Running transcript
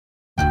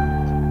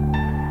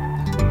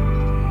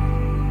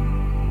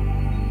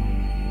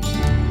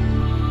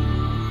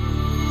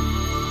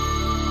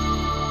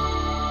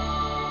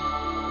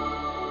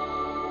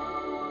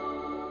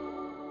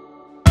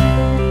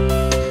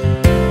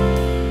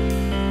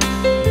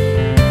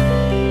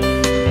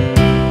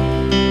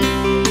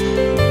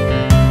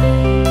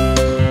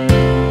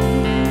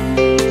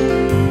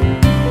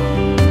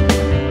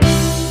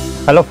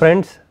Hello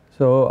friends.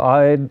 So,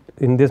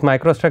 in this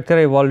microstructure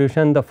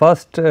evolution, the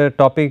first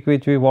topic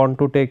which we want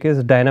to take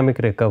is dynamic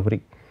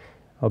recovery.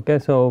 Okay.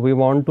 So, we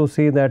want to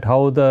see that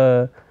how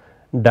the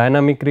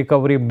dynamic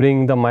recovery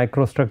bring the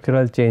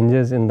microstructural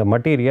changes in the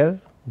material.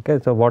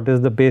 Okay. So, what is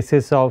the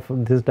basis of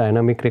this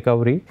dynamic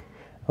recovery?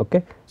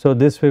 Okay. So,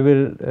 this we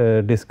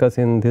will discuss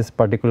in this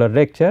particular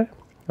lecture.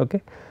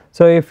 Okay.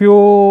 So, if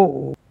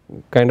you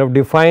kind of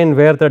define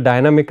where the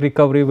dynamic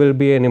recovery will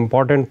be an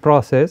important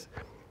process.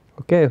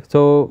 Okay.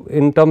 So,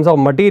 in terms of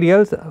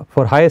materials,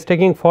 for high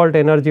stacking fault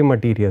energy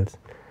materials,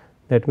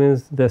 that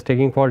means the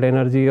stacking fault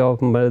energy of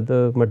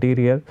the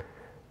material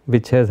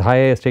which has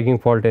high stacking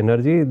fault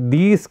energy,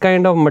 these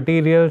kind of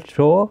materials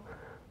show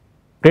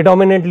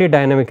predominantly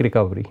dynamic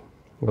recovery.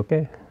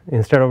 Okay.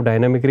 Instead of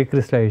dynamic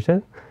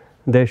recrystallization,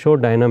 they show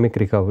dynamic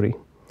recovery.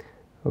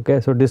 Okay.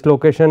 So,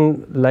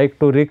 dislocation like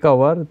to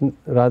recover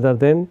rather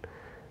than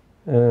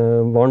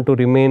want to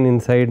remain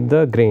inside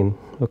the grain.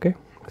 Okay.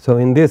 So,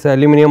 in this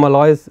aluminum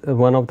alloys,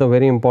 one of the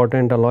very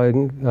important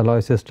alloy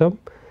system,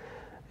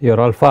 your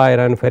alpha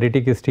iron,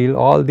 ferritic steel,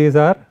 all these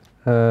are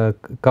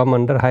come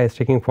under high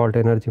stacking fault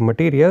energy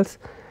materials.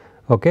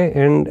 Okay.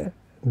 And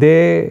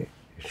they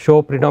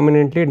show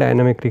predominantly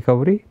dynamic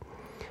recovery,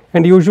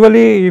 and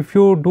usually if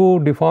you do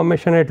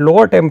deformation at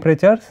lower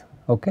temperatures,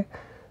 okay,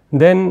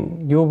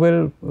 then you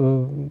will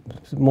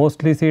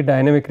mostly see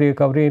dynamic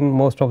recovery in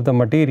most of the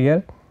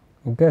material.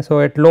 Okay. So,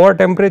 at lower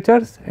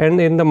temperatures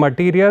and in the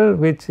material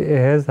which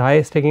has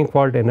high stacking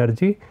fault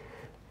energy,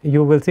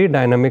 you will see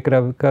dynamic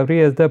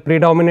recovery as the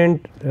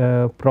predominant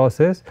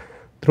process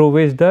through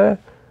which the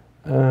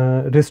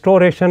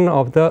restoration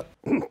of the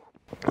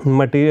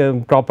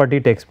material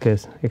property takes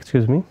place.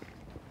 Excuse me.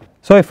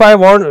 So, if I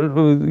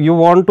want you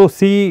want to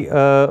see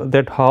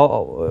that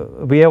how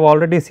we have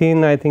already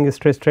seen, I think,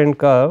 stress strain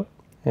curve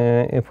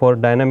for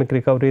dynamic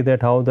recovery,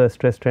 that how the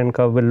stress strain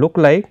curve will look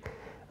like.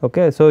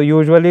 Okay. So,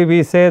 usually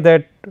we say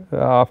that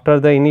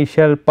after the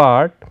initial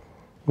part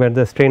where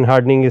the strain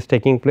hardening is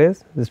taking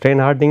place, the strain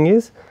hardening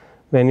is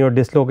when your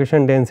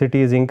dislocation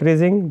density is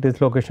increasing,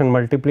 dislocation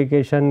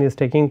multiplication is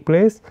taking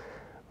place.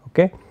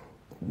 Okay.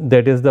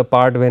 That is the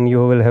part when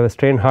you will have a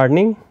strain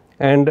hardening,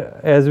 and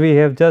as we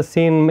have just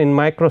seen in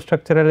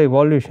microstructural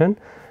evolution,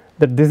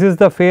 that this is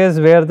the phase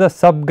where the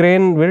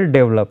subgrain will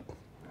develop.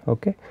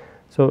 Okay.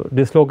 So,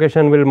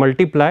 dislocation will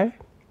multiply,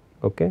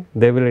 okay,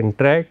 they will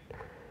interact,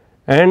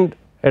 and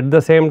at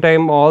the same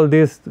time all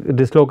this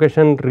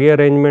dislocation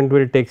rearrangement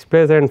will take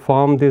place and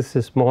form these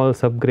small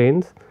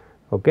subgrains,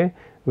 okay,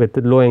 with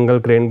low angle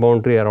grain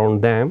boundary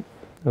around them.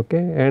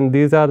 Okay. And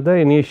these are the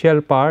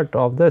initial part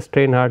of the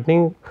strain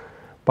hardening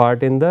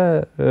part in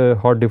the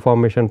hot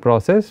deformation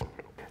process.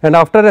 And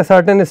after a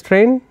certain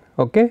strain,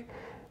 okay,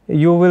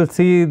 you will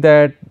see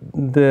that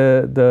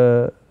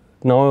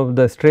now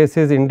the stress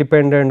is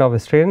independent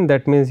of strain,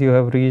 that means you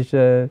have reached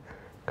a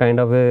kind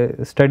of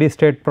a steady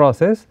state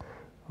process.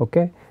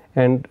 Okay.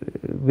 And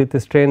with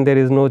the strain there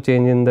is no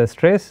change in the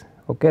stress.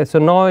 Okay. So,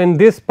 now in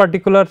this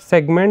particular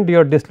segment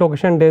your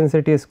dislocation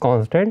density is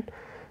constant.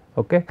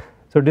 Okay.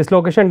 So,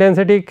 dislocation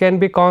density can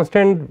be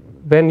constant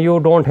when you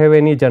do not have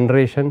any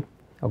generation.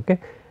 Okay.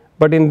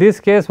 But in this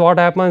case what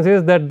happens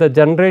is that the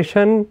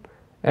generation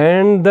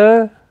and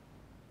the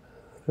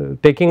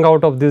taking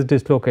out of this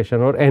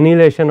dislocation or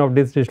annihilation of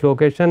this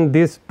dislocation,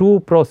 these two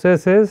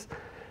processes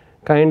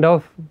kind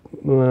of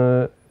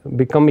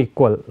become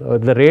equal,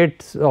 the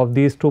rates of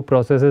these two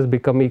processes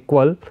become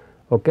equal.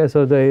 Okay.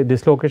 So, the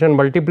dislocation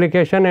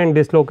multiplication and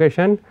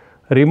dislocation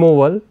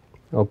removal,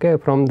 okay,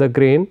 from the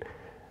grain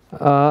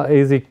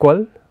is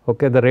equal,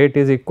 okay, the rate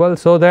is equal,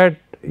 so that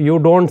you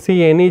do not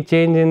see any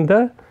change in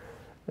the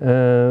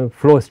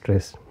flow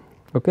stress.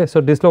 Okay.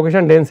 So,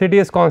 dislocation density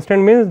is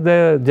constant means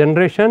the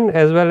generation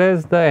as well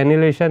as the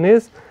annihilation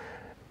is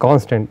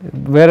constant,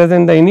 whereas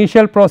in the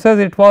initial process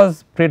it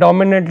was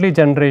predominantly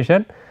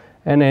generation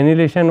and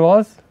annihilation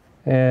was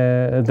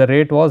the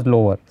rate was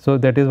lower. So,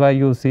 that is why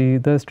you see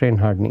the strain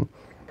hardening,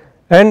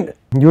 and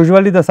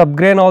usually the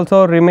subgrain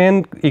also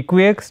remain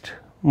equiaxed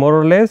more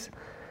or less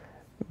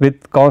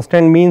with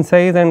constant mean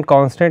size and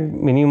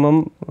constant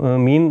minimum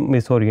mean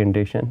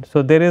misorientation.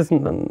 So, there is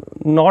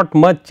not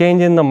much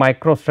change in the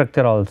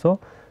microstructure also.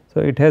 So,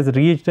 it has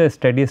reached a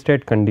steady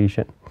state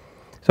condition.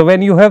 So,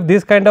 when you have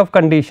this kind of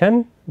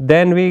condition,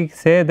 then we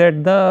say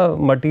that the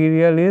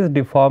material is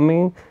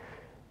deforming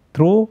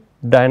through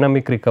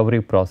dynamic recovery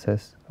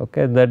process.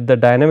 Okay, that the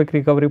dynamic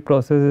recovery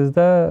process is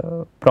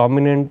the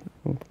prominent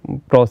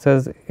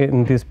process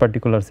in this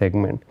particular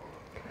segment.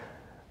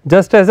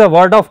 Just as a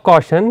word of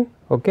caution,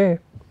 okay,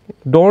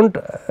 do not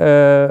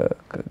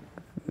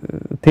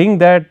think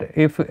that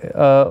if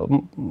a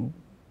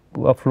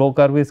flow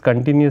curve is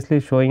continuously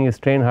showing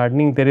strain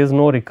hardening, there is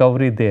no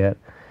recovery there.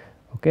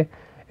 Okay.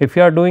 If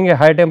you are doing a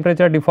high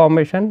temperature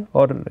deformation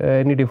or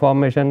any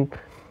deformation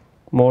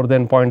more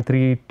than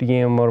 0.3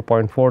 Tm or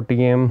 0.4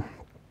 Tm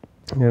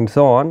and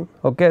so on,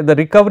 okay, the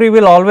recovery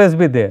will always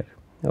be there.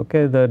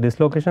 Okay, the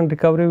dislocation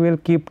recovery will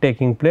keep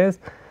taking place.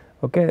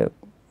 Okay.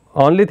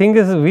 Only thing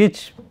is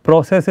which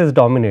process is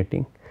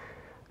dominating.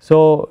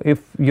 So,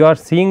 if you are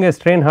seeing a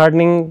strain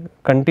hardening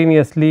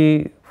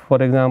continuously,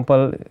 for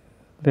example,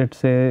 let us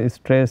say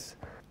stress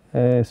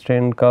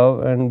strain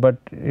curve, and but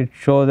it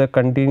shows a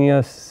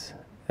continuous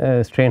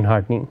strain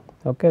hardening.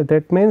 Okay.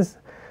 That means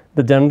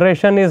the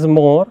generation is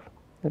more,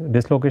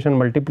 dislocation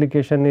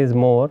multiplication is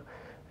more,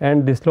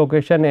 and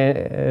dislocation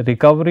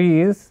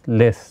recovery is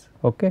less.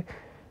 Okay.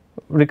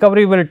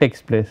 Recovery will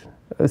take place.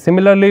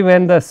 Similarly,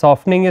 when the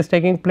softening is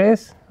taking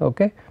place,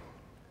 okay,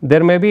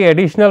 there may be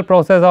additional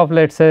process of,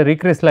 let us say,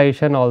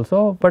 recrystallization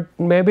also, but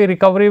maybe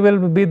recovery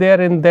will be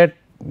there in that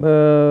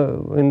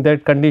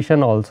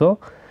condition also.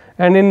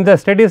 And in the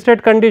steady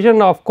state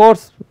condition, of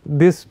course,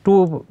 these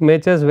two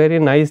matches very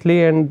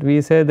nicely, and we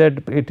say that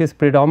it is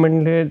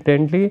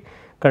predominantly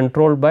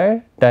controlled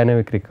by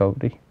dynamic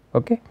recovery.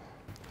 Okay.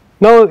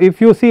 Now,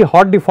 if you see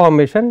hot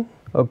deformation,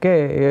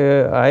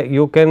 okay,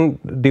 you can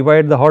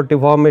divide the hot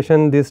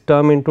deformation, this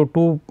term, into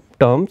two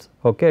terms.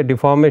 Okay.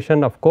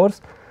 Deformation, of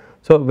course.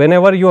 So,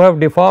 whenever you have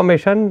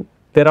deformation,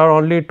 there are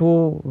only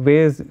two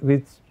ways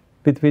with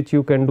which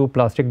you can do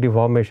plastic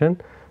deformation,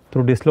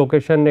 through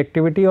dislocation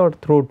activity or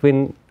through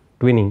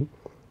twinning.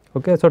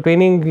 Okay. So,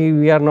 twinning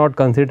we are not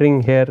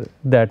considering here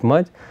that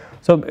much.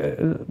 So,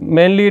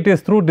 mainly it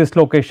is through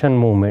dislocation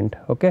movement.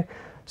 Okay.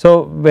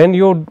 So, when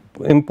you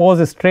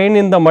impose a strain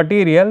in the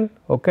material,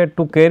 okay,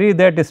 to carry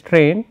that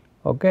strain,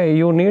 okay,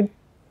 you need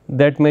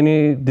that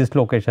many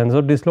dislocations.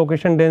 So,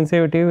 dislocation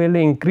density will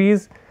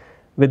increase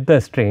with the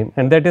strain,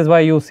 and that is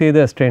why you see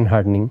the strain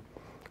hardening.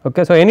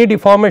 Okay. So, any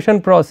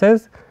deformation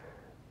process,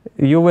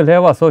 you will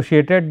have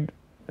associated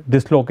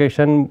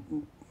dislocation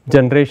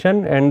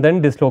generation and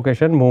then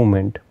dislocation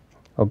movement.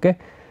 Okay.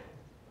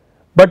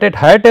 But at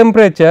high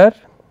temperature,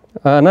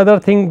 another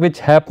thing which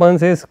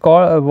happens is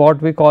called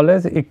what we call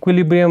as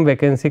equilibrium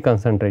vacancy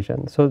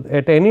concentration. So,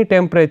 at any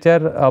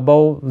temperature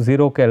above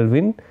 0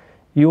 Kelvin,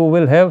 you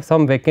will have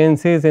some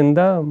vacancies in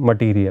the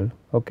material.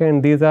 Okay.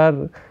 And these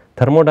are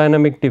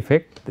thermodynamic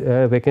defect,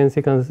 vacancy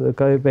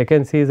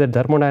is a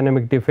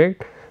thermodynamic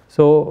defect.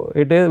 So,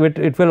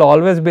 it will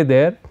always be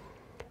there,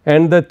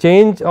 and the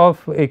change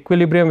of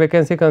equilibrium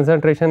vacancy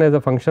concentration as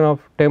a function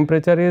of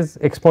temperature is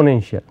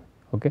exponential.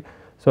 Okay.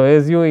 So,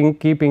 as you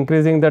keep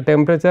increasing the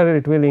temperature,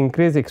 it will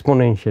increase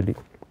exponentially.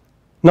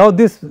 Now,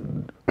 this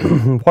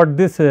what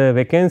these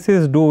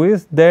vacancies do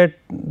is that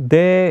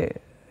they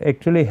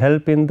actually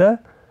help in the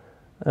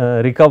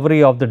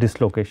recovery of the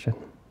dislocation.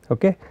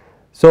 Okay.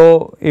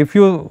 So, if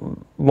you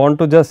want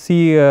to just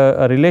see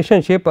a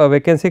relationship, a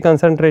vacancy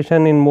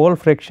concentration in mole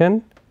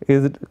fraction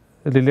is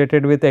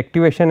related with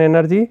activation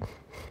energy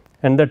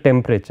and the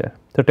temperature.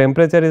 So,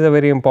 temperature is a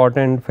very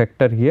important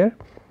factor here.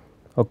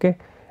 Okay.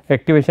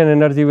 Activation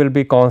energy will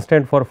be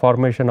constant for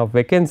formation of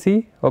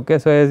vacancy. Okay.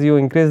 So, as you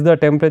increase the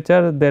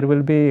temperature, there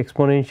will be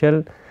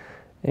exponential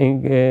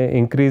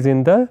increase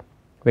in the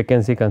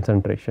vacancy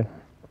concentration.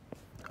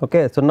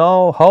 Okay. So,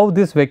 now how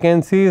these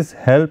vacancies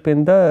help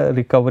in the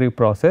recovery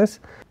process.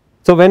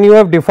 So, when you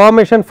have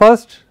deformation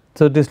first,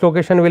 so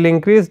dislocation will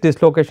increase,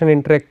 dislocation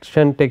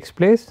interaction takes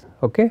place.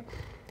 Okay.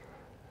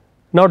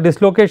 Now,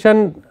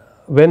 dislocation,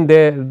 when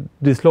the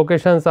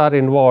dislocations are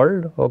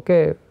involved,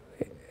 okay,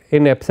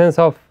 in absence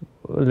of,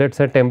 let us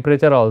say,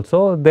 temperature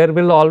also, there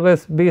will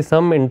always be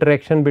some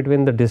interaction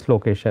between the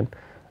dislocation.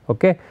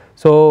 Okay.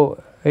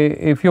 So,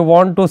 if you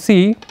want to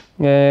see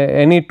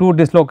any two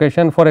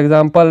dislocation, for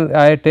example,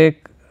 I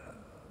take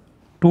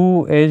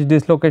two edge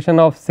dislocation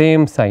of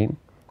same sign.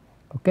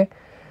 Okay.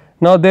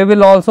 Now, they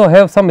will also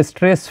have some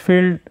stress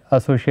field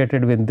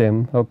associated with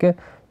them. Okay.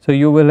 So,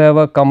 you will have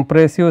a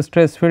compressive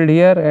stress field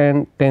here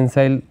and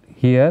tensile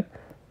here,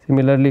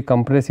 similarly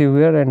compressive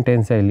here and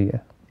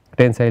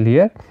tensile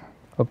here.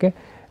 Okay.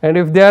 And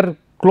if they are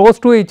close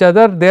to each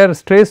other, their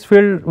stress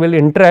field will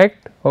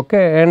interact,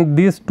 okay, and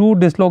these two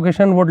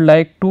dislocation would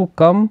like to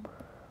come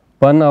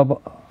one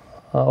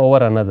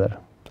over another.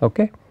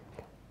 Okay.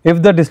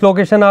 If the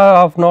dislocation are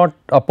of not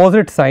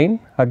opposite sign,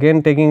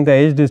 again taking the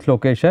edge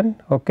dislocation,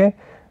 okay,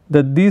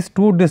 these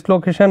two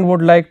dislocation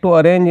would like to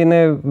arrange in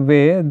a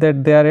way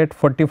that they are at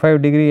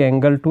 45-degree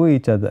angle to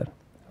each other.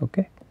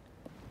 Okay.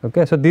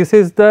 Okay. So, this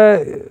is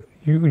the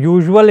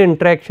usual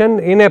interaction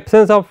in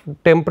absence of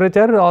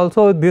temperature,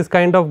 also this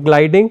kind of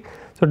gliding.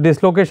 So,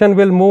 dislocation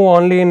will move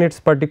only in its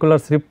particular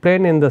slip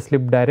plane in the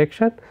slip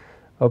direction.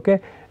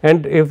 Okay.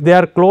 And if they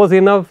are close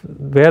enough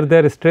where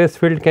their stress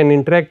field can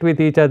interact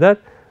with each other,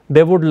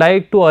 they would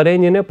like to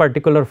arrange in a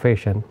particular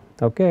fashion.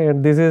 Okay.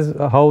 And this is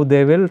how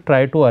they will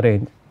try to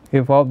arrange.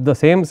 If of the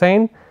same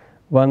sign,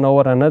 one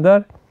over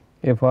another,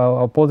 if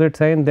opposite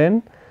sign,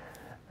 then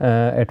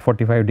at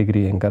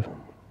 45-degree angle.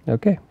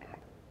 Okay.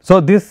 So,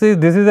 this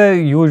is a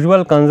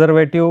usual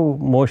conservative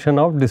motion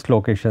of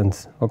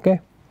dislocations.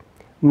 Okay.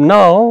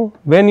 Now,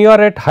 when you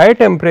are at high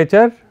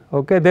temperature,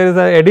 okay, there is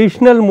an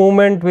additional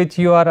movement which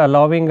you are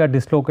allowing a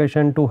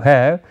dislocation to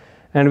have,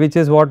 and which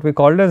is what we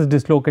call as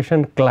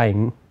dislocation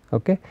climb,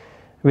 okay,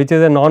 which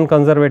is a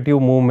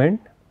non-conservative movement.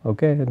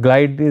 Okay.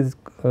 Glide is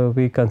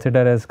we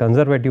consider as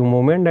conservative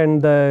movement,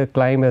 and the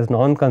climb as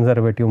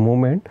non-conservative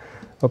movement.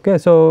 Okay.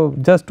 So,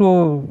 just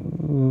to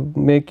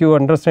make you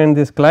understand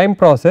this climb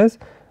process,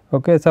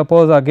 Okay,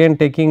 suppose again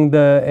taking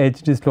the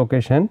edge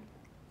dislocation.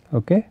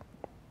 Okay.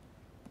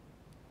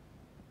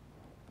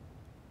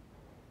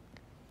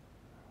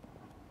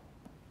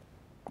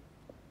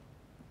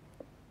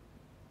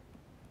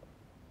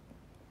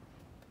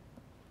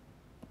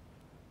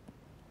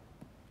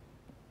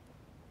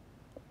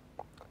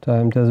 So, I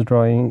am just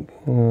drawing,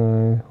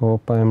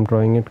 hope I am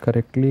drawing it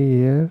correctly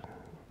here,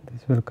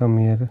 this will come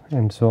here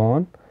and so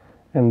on,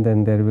 and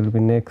then there will be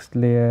next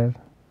layer,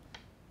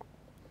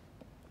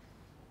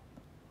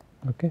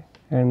 okay,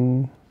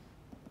 and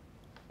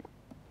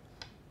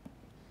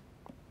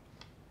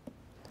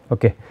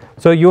okay.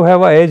 So, you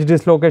have a edge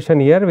dislocation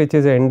here which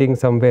is ending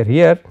somewhere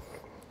here.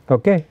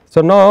 Okay.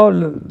 So, now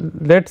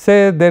let us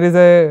say there is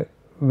a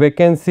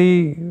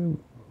vacancy,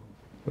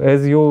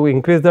 as you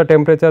increase the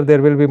temperature there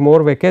will be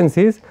more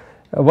vacancies.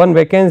 One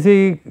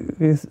vacancy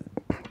is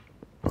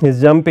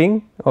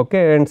jumping,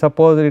 okay, and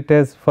suppose it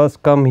has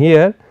first come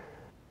here,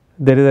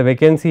 there is a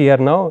vacancy here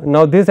now.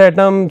 Now, this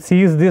atom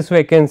sees these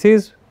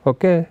vacancies,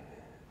 okay,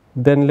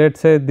 then let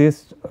us say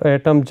this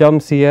atom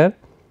jumps here,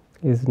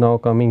 is now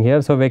coming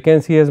here. So,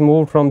 vacancy has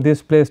moved from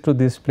this place to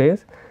this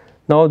place.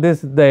 Now,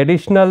 this the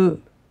additional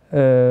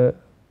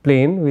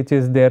plane which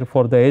is there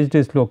for the edge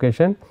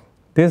dislocation,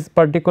 this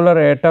particular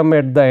atom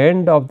at the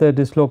end of the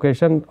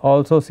dislocation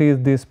also sees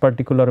this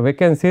particular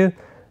vacancy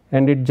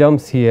and it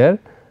jumps here.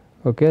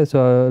 Okay.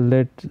 So,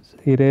 let us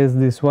erase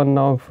this one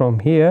now from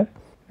here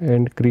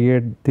and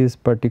create this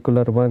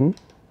particular one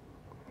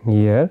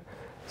here.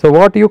 So,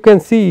 what you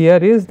can see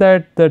here is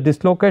that the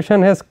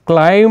dislocation has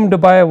climbed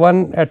by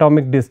one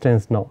atomic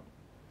distance now.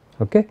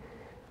 Okay.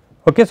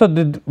 Okay, so,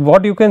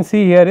 what you can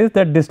see here is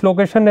that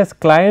dislocation has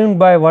climbed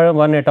by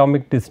one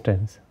atomic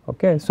distance.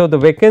 Okay. So, the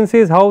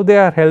vacancies how they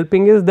are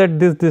helping is that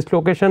this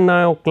dislocation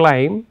now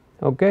climb,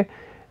 okay,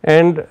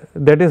 and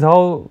that is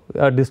how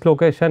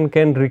dislocation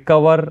can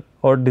recover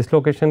or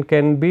dislocation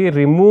can be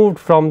removed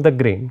from the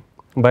grain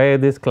by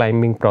this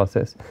climbing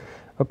process.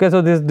 Okay.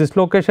 So, this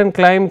dislocation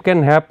climb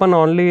can happen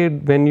only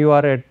when you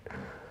are at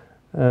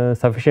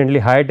sufficiently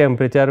high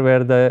temperature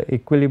where the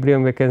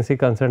equilibrium vacancy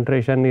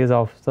concentration is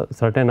of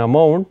certain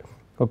amount,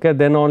 okay,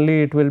 then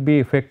only it will be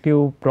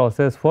effective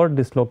process for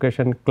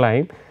dislocation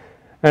climb.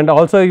 And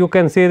also you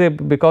can see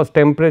that because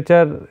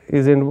temperature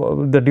is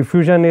in the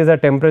diffusion is a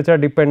temperature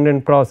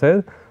dependent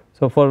process.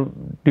 So, for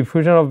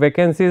diffusion of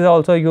vacancies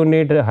also you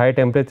need a high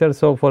temperature.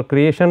 So, for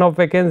creation of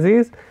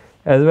vacancies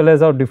as well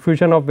as our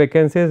diffusion of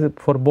vacancies,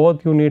 for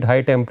both you need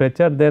high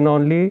temperature, then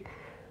only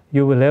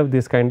you will have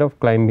this kind of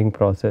climbing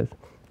process.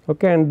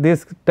 Okay, and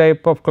this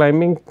type of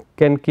climbing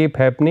can keep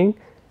happening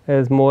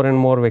as more and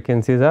more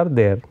vacancies are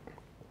there.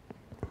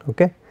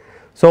 Okay.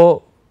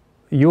 So,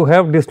 you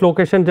have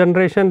dislocation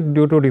generation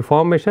due to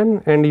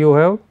deformation and you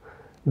have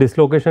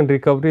dislocation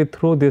recovery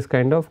through this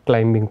kind of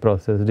climbing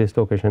process,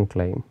 dislocation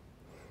climb.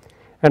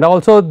 And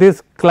also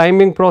this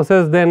climbing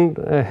process then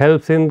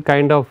helps in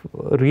kind of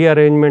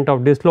rearrangement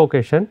of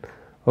dislocation.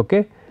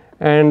 Okay.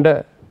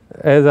 And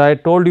as I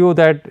told you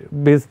that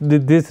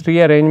this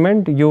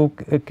rearrangement you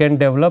can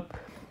develop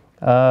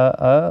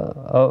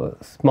a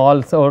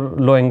small or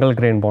low angle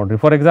grain boundary.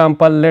 For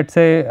example, let us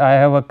say I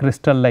have a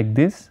crystal like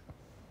this,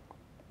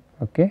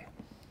 okay,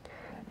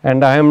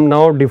 and I am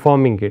now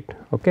deforming it.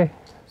 Okay.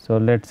 So,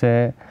 let us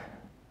say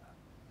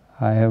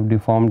I have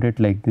deformed it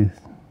like this.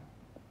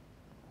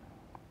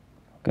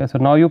 Okay. So,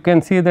 now you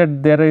can see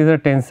that there is a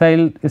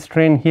tensile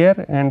strain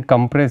here and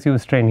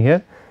compressive strain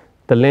here.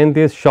 The length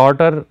is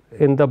shorter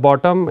in the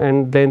bottom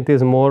and length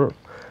is more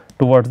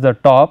towards the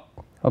top.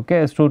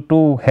 Okay. So,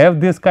 to have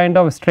this kind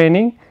of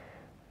straining,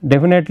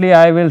 definitely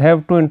I will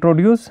have to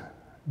introduce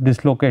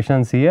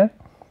dislocations here.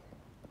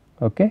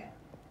 Okay.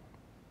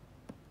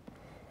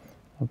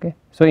 Okay.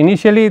 So,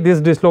 initially these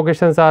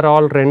dislocations are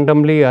all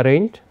randomly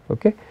arranged,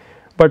 okay.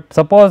 But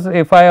suppose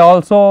if I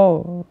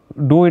also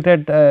do it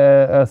at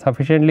a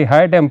sufficiently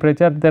high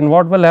temperature, then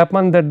what will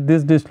happen that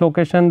this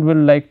dislocation will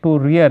like to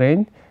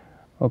rearrange,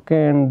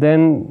 okay, and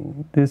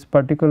then this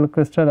particular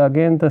crystal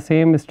again the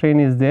same strain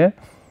is there,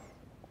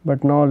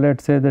 but now let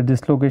us say the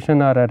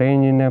dislocation are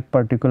arranged in a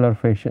particular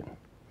fashion.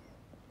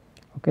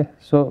 Okay.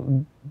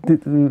 So,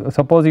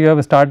 suppose you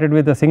have started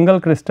with a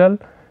single crystal,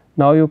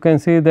 now you can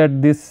see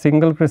that this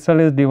single crystal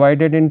is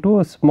divided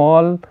into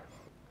small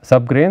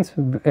subgrains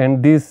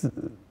and this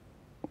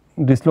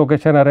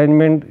dislocation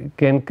arrangement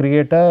can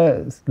create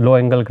a low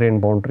angle grain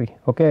boundary.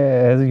 Okay.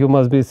 As you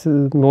must be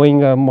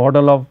knowing, a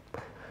model of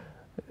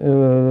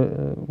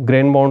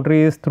grain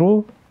boundary is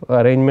through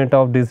arrangement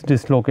of this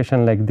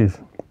dislocation like this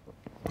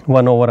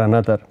one over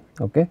another.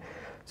 Okay.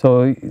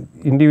 So,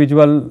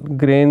 individual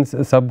grains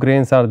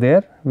subgrains are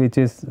there which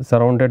is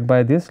surrounded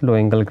by this low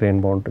angle grain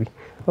boundary.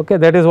 Okay.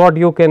 That is what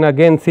you can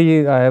again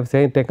see. I have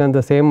taken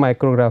the same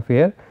micrograph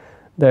here,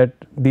 that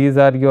these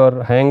are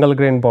your high angle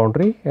grain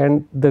boundary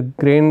and the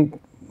grain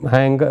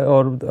high angle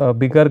or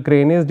bigger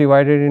grain is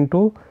divided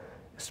into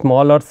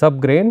smaller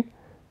subgrain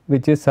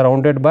which is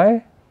surrounded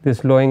by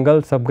this low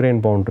angle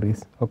subgrain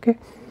boundaries. Okay.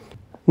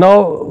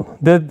 Now,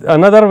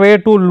 another way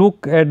to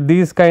look at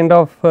these kind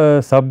of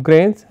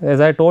subgrains,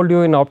 as I told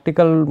you, in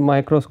optical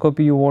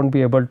microscopy you will not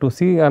be able to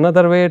see.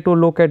 Another way to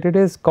look at it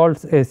is called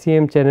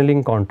SEM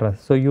channeling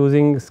contrast. So,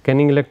 using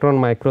scanning electron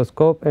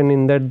microscope, and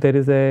in that there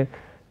is a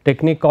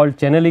technique called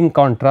channeling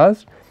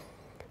contrast.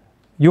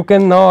 You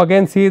can now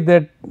again see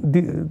that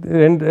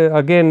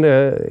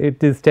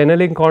it is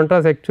channeling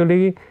contrast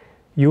actually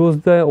use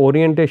the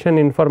orientation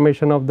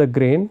information of the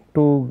grain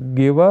to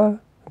give a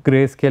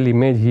grayscale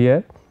image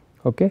here.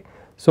 Okay.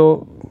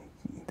 So,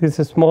 this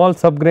is small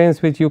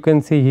subgrains which you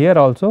can see here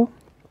also.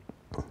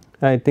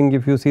 I think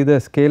if you see the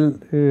scale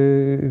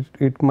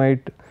it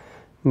might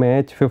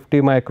match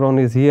 50 micron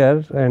is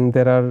here, and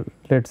there are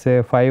let us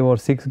say 5 or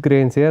 6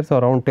 grains here. So,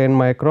 around 10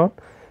 micron,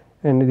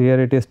 and here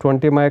it is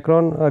 20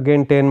 micron,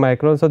 again 10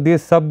 micron. So,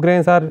 these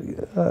subgrains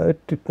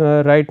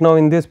are right now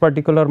in this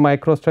particular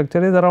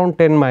microstructure is around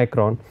 10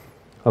 micron.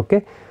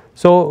 Okay.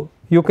 So,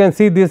 you can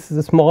see these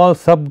small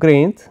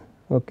subgrains,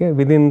 okay,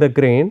 within the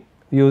grain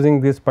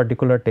using this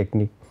particular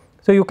technique.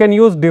 So, you can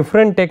use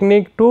different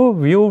technique to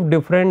view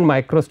different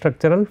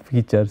microstructural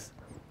features.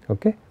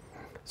 Okay.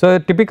 So, a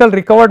typical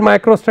recovered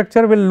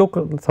microstructure will look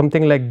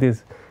something like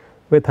this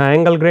with high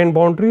angle grain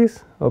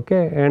boundaries,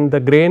 okay, and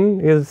the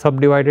grain is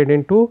subdivided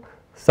into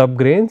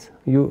subgrains,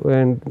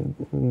 and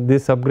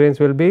these subgrains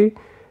will be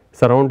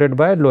surrounded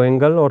by low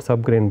angle or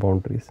subgrain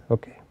boundaries.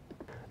 Okay.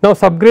 Now,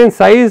 subgrain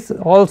size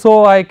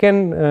also I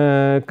can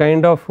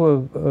kind of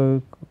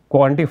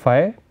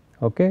quantify.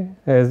 Okay.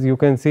 As you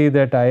can see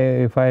that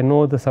if I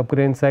know the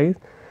subgrain size,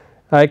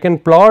 I can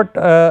plot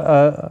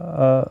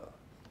a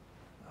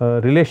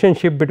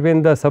relationship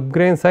between the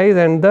subgrain size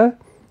and the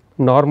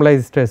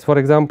normalized stress. For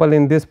example,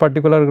 in this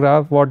particular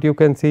graph what you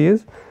can see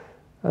is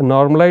a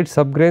normalized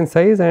subgrain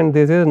size and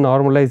this is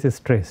normalized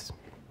stress.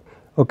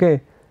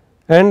 Okay.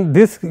 And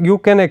this you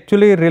can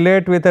actually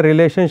relate with a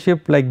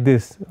relationship like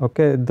this.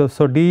 Okay.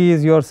 So, D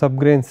is your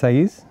subgrain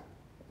size,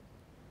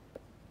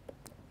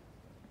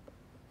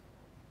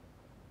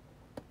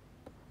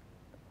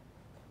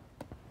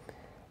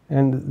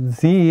 and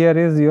Z here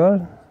is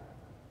your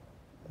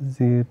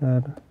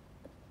Zener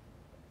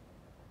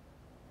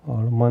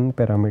Orman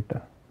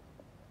parameter.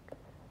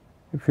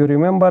 If you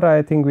remember,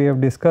 I think we have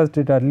discussed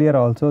it earlier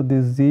also,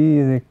 this Z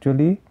is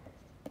actually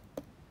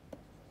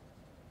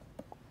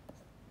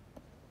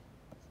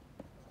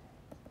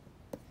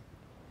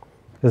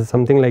is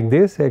something like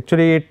this.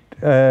 Actually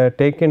it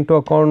take into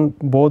account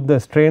both the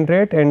strain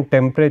rate and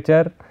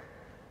temperature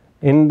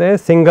in the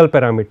single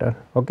parameter.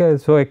 Okay.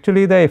 So,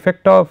 actually the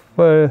effect of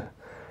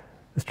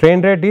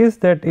strain rate is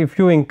that if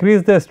you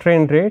increase the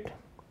strain rate,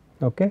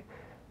 okay,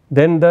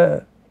 then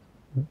the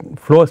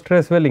flow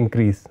stress will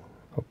increase,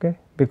 okay,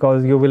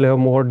 because you will have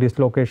more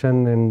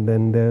dislocation and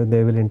then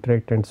they will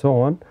interact and so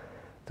on.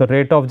 The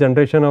rate of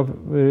generation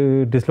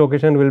of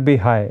dislocation will be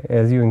high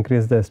as you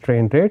increase the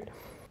strain rate.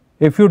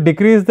 If you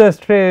decrease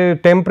the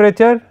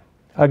temperature,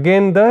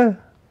 again the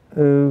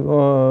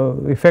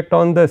effect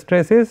on the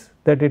stress is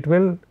that it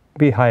will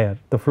be higher,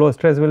 the flow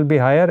stress will be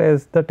higher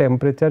as the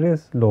temperature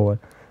is lower.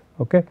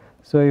 Okay.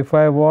 So, if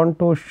I want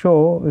to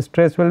show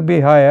stress will be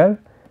higher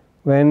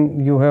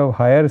when you have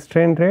higher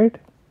strain rate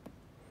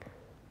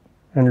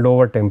and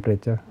lower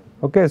temperature.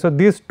 Okay. So,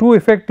 these two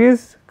effect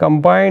is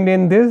combined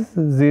in this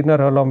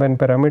Zener-Holoman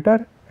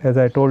parameter, as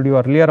I told you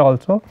earlier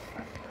also.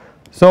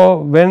 So,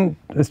 when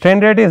strain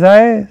rate is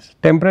high,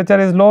 temperature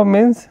is low,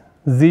 means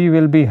Z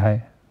will be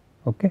high.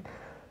 Okay.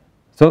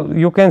 So,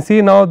 you can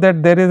see now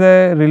that there is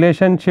a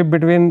relationship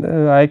between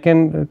I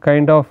can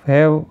kind of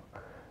have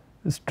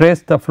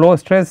stress, the flow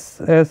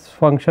stress as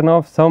function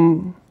of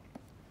some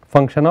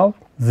function of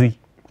Z,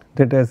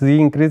 that as Z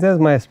increases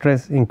my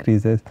stress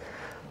increases.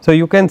 So,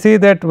 you can see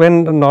that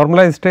when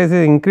normalized stress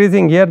is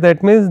increasing here,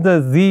 that means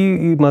the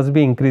Z must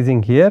be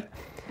increasing here,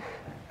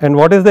 and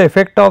what is the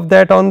effect of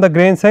that on the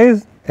grain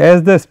size?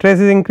 As the stress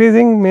is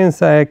increasing,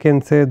 means I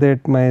can say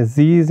that my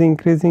Z is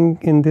increasing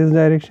in this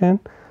direction,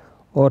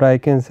 or I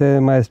can say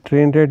my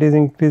strain rate is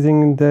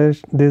increasing in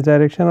this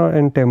direction, or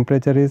and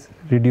temperature is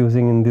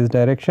reducing in this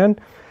direction.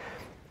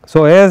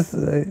 So, as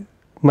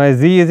my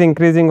Z is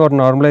increasing or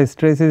normalized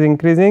stress is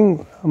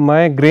increasing,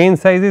 my grain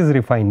size is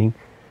refining.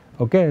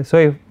 Okay. So,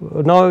 if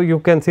now you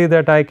can see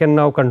that I can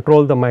now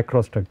control the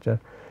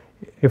microstructure.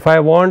 If I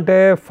want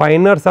a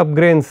finer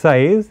subgrain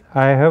size,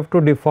 I have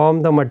to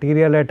deform the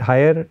material at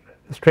higher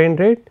strain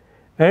rate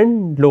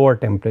and lower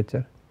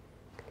temperature.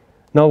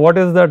 Now, what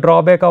is the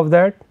drawback of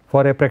that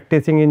for a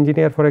practicing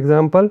engineer? For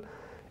example,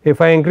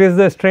 if I increase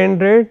the strain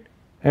rate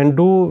and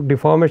do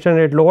deformation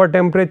at lower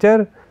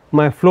temperature,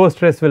 my flow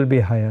stress will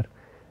be higher.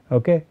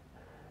 Okay.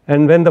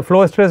 And when the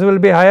flow stress will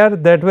be higher,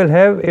 that will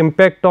have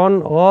impact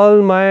on all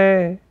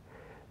my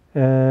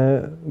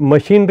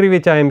machinery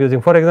which I am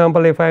using. For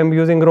example, if I am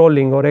using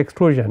rolling or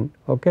extrusion,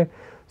 okay.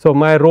 So,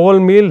 my roll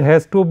mill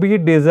has to be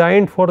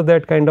designed for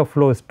that kind of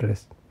flow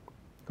stress.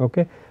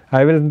 Okay.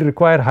 I will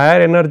require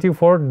higher energy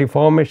for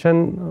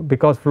deformation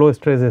because flow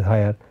stress is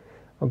higher.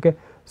 Okay.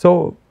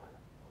 So,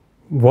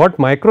 what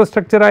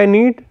microstructure I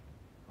need,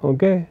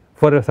 okay,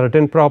 for a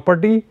certain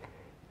property,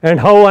 and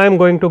how I am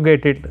going to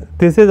get it.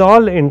 This is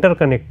all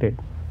interconnected.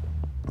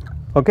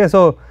 Okay.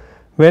 So,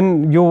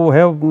 when you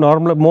have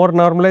more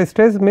normalized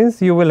stress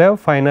means you will have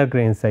finer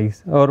grain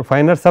size or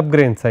finer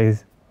subgrain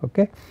size.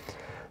 Okay.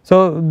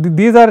 So,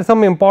 these are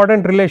some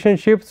important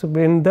relationships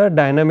in the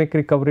dynamic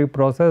recovery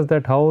process,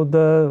 that how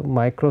the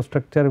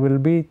microstructure will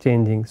be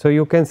changing. So,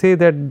 you can see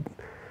that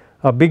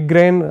a big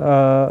grain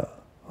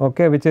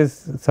okay, which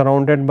is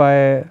surrounded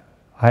by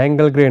high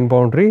angle grain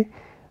boundary,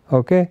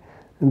 okay,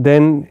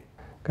 then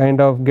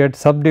kind of get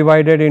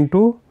subdivided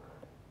into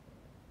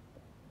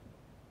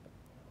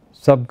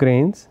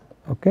subgrains,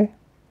 okay,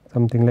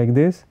 something like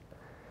this.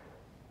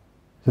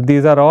 So,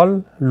 these are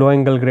all low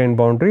angle grain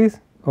boundaries,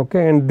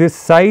 okay, and this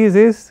size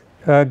is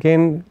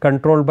again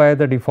controlled by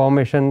the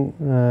deformation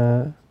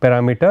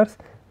parameters,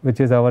 which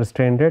is our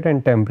strain rate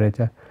and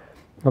temperature.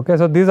 Okay.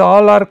 So, these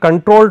all are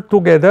controlled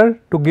together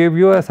to give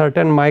you a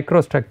certain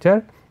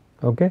microstructure.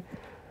 Okay.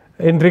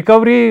 In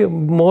recovery,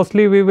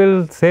 mostly we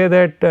will say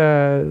that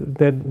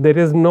that there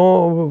is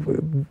no,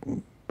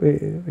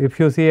 if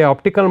you see a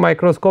optical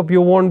microscope,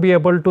 you will not be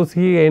able to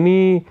see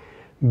any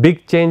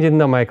big change in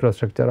the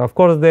microstructure. Of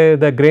course,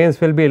 the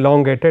grains will be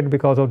elongated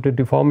because of the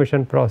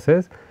deformation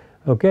process,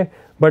 okay.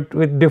 But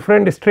with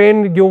different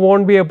strain you will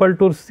not be able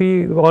to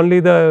see, only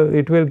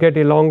it will get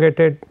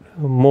elongated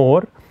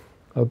more,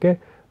 okay.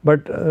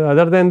 But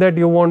other than that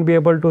you will not be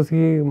able to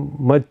see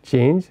much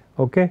change,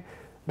 okay.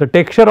 The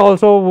texture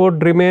also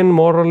would remain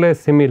more or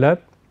less similar,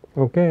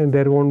 okay.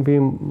 There will not be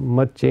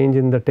much change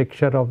in the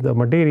texture of the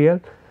material,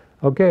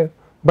 okay.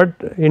 But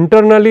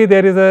internally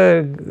there is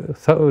a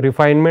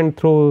refinement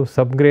through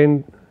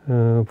subgrain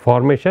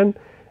formation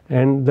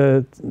and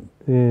the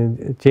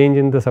change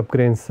in the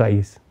subgrain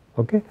size,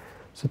 okay.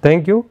 So,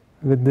 thank you.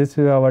 With this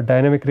our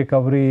dynamic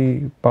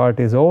recovery part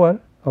is over,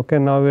 okay.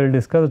 Now we will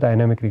discuss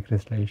dynamic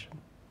recrystallization.